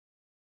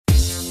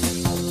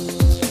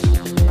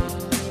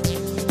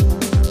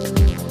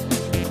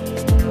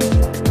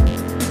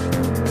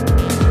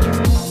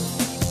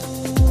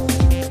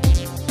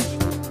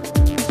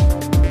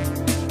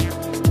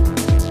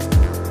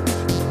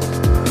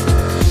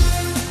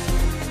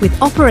With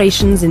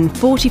operations in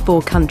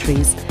 44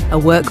 countries, a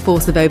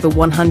workforce of over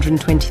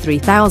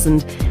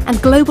 123,000,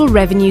 and global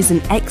revenues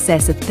in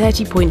excess of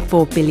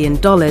 $30.4 billion,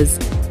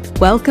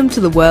 welcome to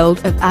the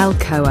world of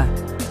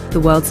Alcoa, the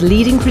world's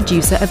leading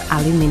producer of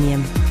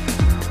aluminium.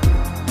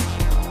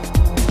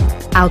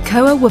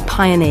 Alcoa were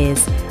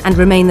pioneers and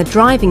remain the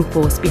driving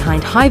force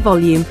behind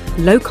high-volume,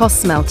 low-cost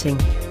smelting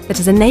that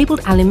has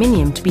enabled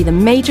aluminium to be the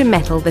major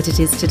metal that it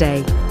is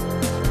today.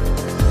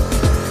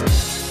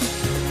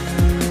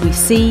 We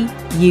see,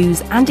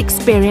 use and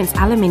experience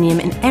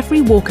aluminium in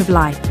every walk of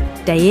life,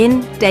 day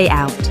in, day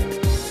out.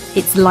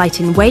 It's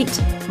light in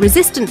weight,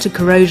 resistant to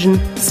corrosion,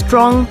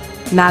 strong,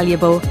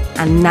 malleable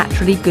and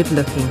naturally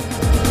good-looking.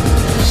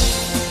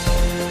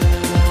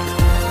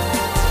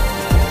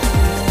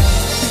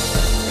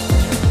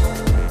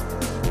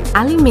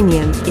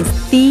 Aluminium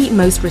is the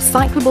most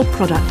recyclable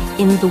product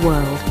in the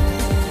world.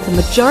 The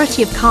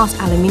majority of cast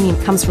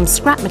aluminium comes from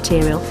scrap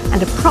material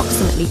and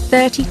approximately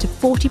 30 to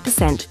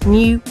 40%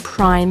 new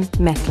prime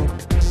metal.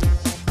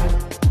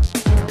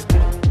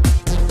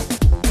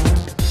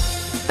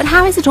 But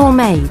how is it all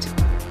made?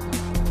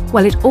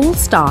 Well, it all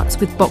starts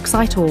with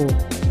bauxite ore.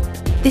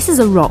 This is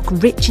a rock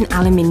rich in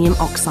aluminium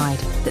oxide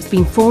that's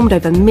been formed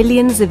over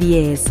millions of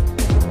years.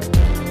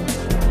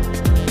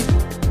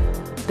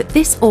 But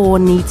this ore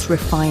needs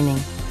refining.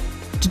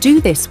 To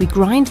do this, we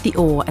grind the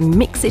ore and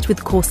mix it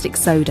with caustic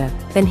soda,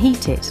 then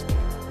heat it.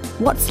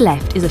 What's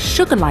left is a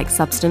sugar-like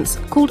substance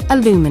called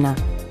alumina.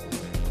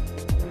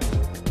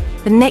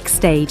 The next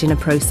stage in a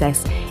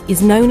process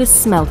is known as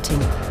smelting.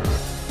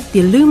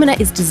 The alumina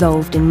is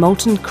dissolved in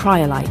molten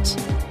cryolite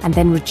and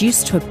then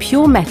reduced to a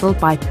pure metal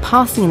by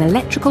passing an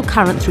electrical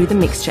current through the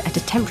mixture at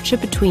a temperature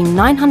between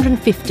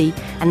 950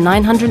 and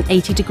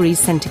 980 degrees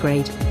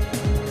centigrade.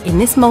 In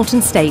this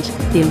molten state,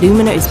 the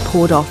alumina is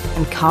poured off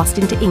and cast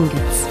into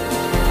ingots.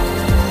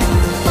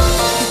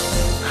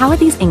 How are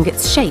these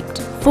ingots shaped,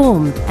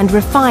 formed and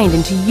refined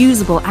into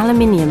usable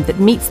aluminium that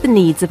meets the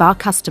needs of our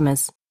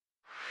customers?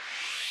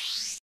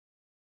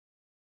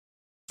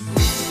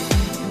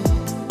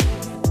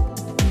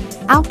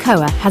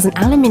 Alcoa has an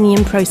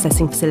aluminium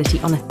processing facility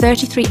on a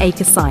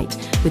 33-acre site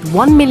with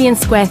 1 million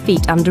square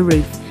feet under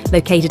roof,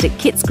 located at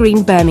Kitts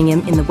Green,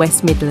 Birmingham in the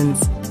West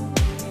Midlands.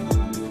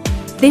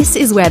 This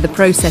is where the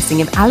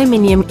processing of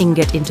aluminium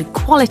ingot into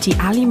quality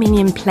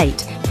aluminium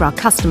plate for our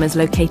customers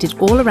located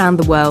all around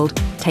the world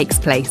takes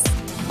place.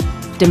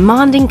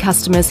 Demanding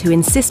customers who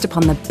insist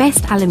upon the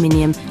best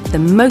aluminium for the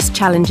most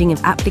challenging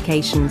of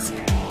applications.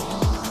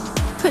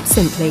 Put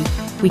simply,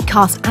 we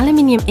cast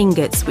aluminium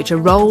ingots which are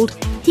rolled,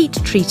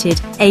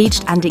 heat-treated,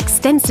 aged and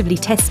extensively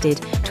tested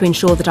to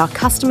ensure that our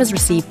customers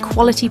receive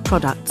quality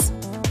products.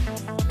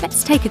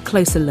 Let's take a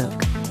closer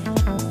look.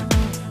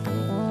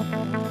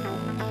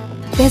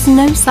 There's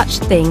no such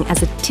thing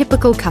as a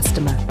typical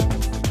customer.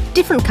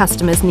 Different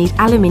customers need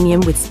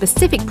aluminium with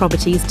specific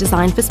properties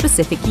designed for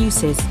specific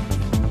uses.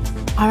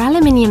 Our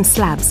aluminium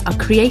slabs are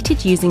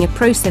created using a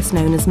process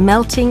known as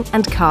melting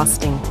and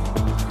casting.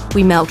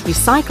 We melt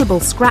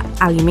recyclable scrap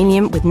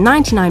aluminium with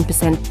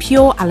 99%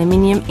 pure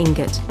aluminium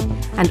ingot,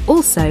 and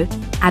also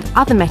add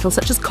other metals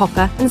such as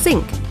copper and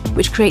zinc,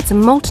 which creates a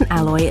molten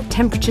alloy at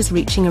temperatures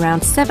reaching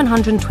around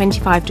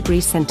 725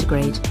 degrees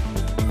centigrade.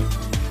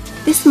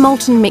 This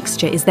molten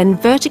mixture is then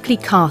vertically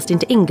cast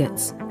into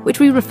ingots, which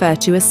we refer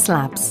to as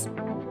slabs.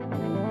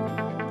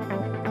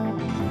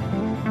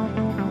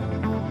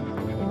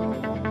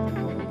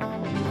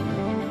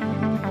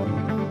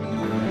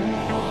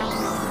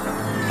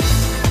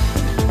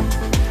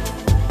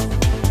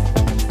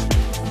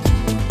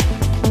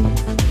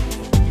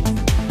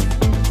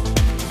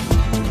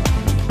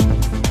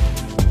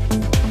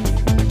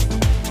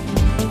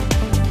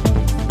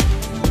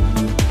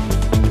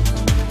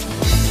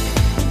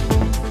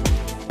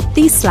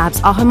 These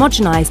slabs are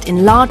homogenized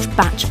in large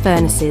batch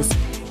furnaces.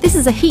 This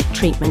is a heat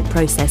treatment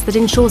process that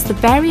ensures the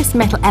various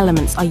metal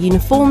elements are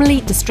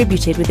uniformly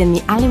distributed within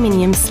the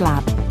aluminium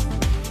slab.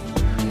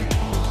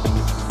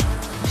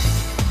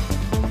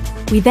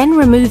 We then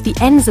remove the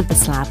ends of the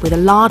slab with a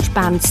large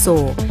band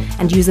saw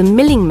and use a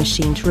milling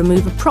machine to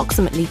remove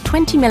approximately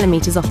 20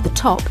 millimeters off the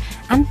top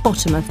and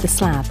bottom of the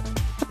slab,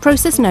 a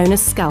process known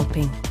as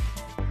scalping.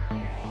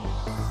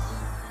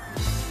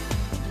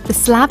 The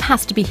slab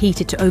has to be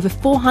heated to over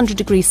 400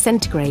 degrees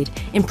centigrade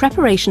in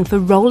preparation for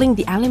rolling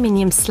the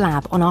aluminium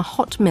slab on our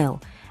hot mill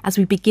as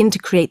we begin to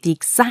create the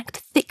exact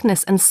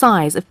thickness and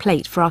size of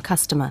plate for our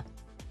customer.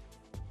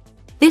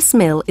 This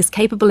mill is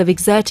capable of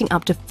exerting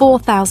up to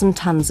 4,000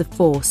 tons of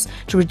force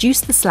to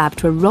reduce the slab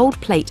to a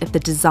rolled plate of the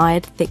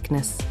desired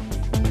thickness.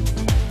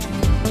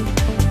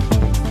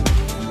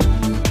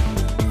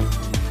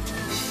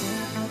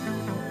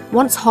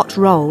 Once hot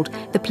rolled,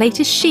 the plate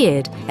is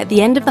sheared at the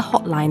end of the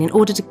hot line in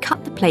order to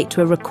cut the plate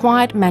to a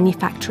required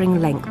manufacturing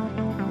length.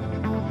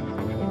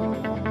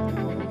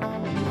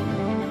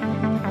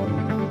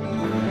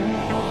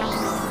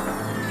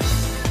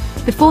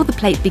 Before the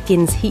plate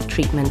begins heat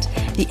treatment,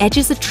 the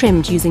edges are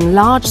trimmed using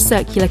large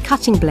circular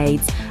cutting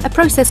blades, a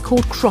process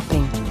called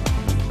cropping.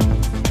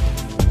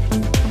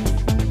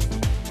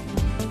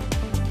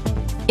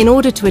 In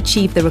order to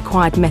achieve the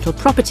required metal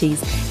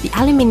properties, the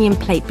aluminium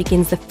plate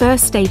begins the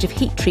first stage of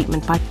heat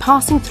treatment by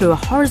passing through a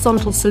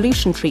horizontal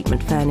solution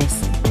treatment furnace.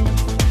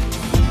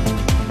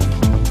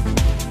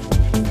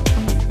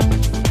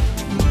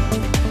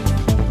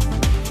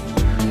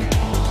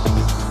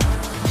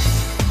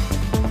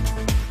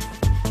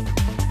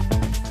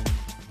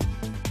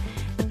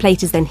 The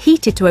plate is then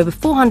heated to over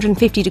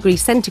 450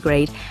 degrees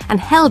centigrade and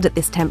held at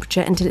this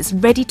temperature until it's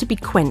ready to be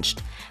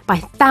quenched by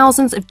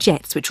thousands of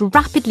jets which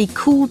rapidly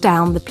cool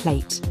down the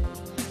plate.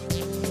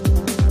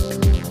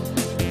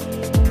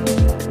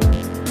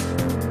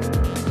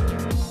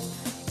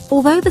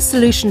 Although the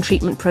solution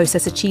treatment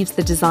process achieves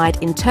the desired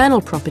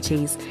internal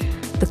properties,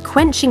 the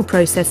quenching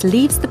process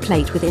leaves the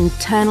plate with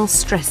internal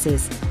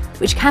stresses,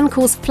 which can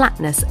cause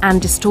flatness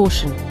and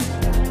distortion.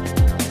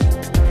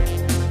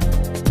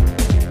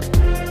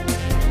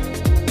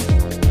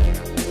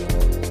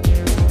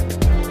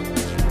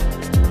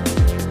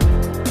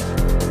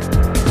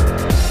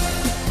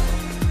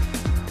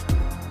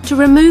 To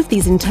remove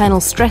these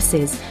internal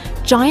stresses,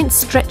 giant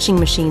stretching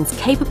machines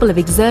capable of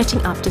exerting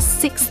up to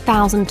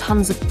 6,000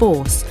 tons of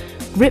force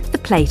grip the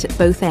plate at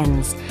both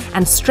ends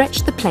and stretch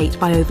the plate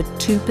by over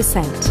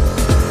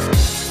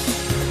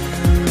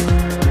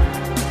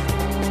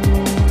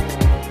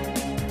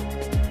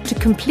 2%. To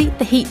complete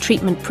the heat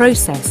treatment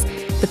process,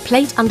 the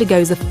plate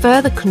undergoes a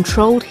further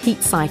controlled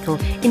heat cycle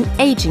in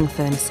aging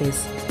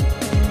furnaces.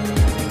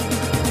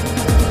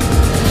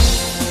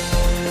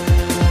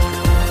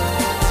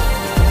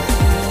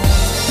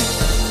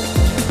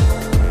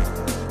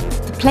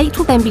 The plate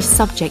will then be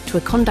subject to a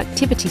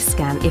conductivity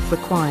scan if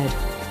required,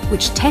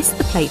 which tests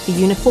the plate for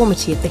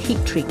uniformity of the heat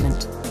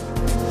treatment.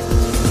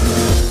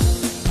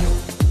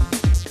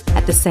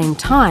 At the same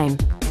time,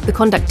 the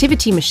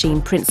conductivity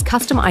machine prints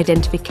customer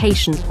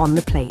identification on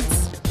the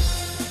plates.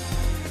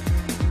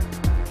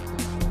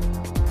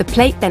 The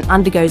plate then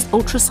undergoes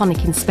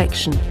ultrasonic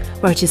inspection,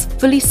 where it is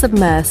fully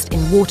submersed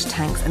in water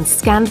tanks and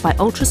scanned by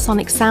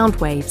ultrasonic sound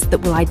waves that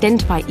will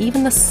identify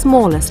even the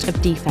smallest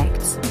of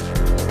defects.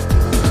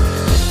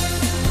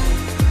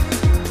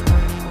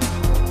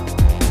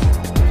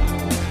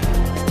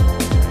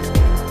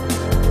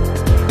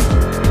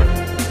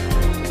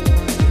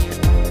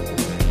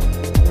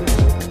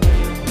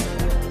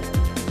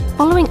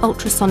 Following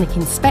ultrasonic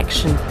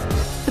inspection,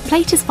 the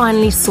plate is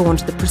finally sawn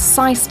to the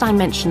precise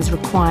dimensions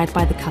required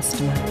by the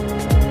customer.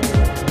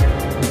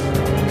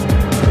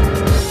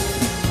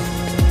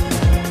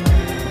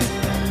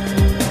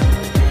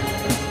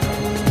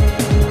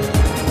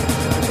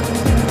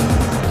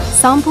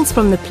 Samples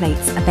from the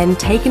plates are then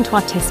taken to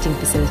our testing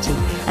facility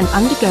and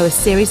undergo a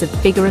series of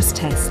vigorous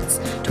tests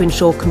to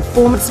ensure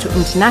conformance to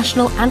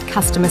international and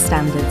customer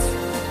standards.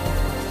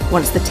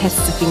 Once the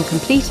tests have been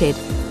completed,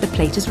 the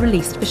plate is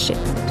released for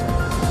shipment.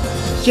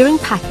 During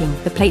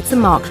packing, the plates are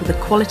marked with a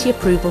quality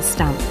approval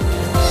stamp.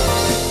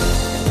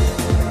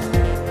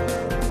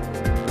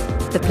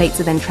 The plates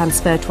are then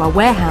transferred to our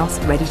warehouse,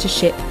 ready to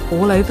ship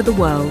all over the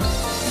world.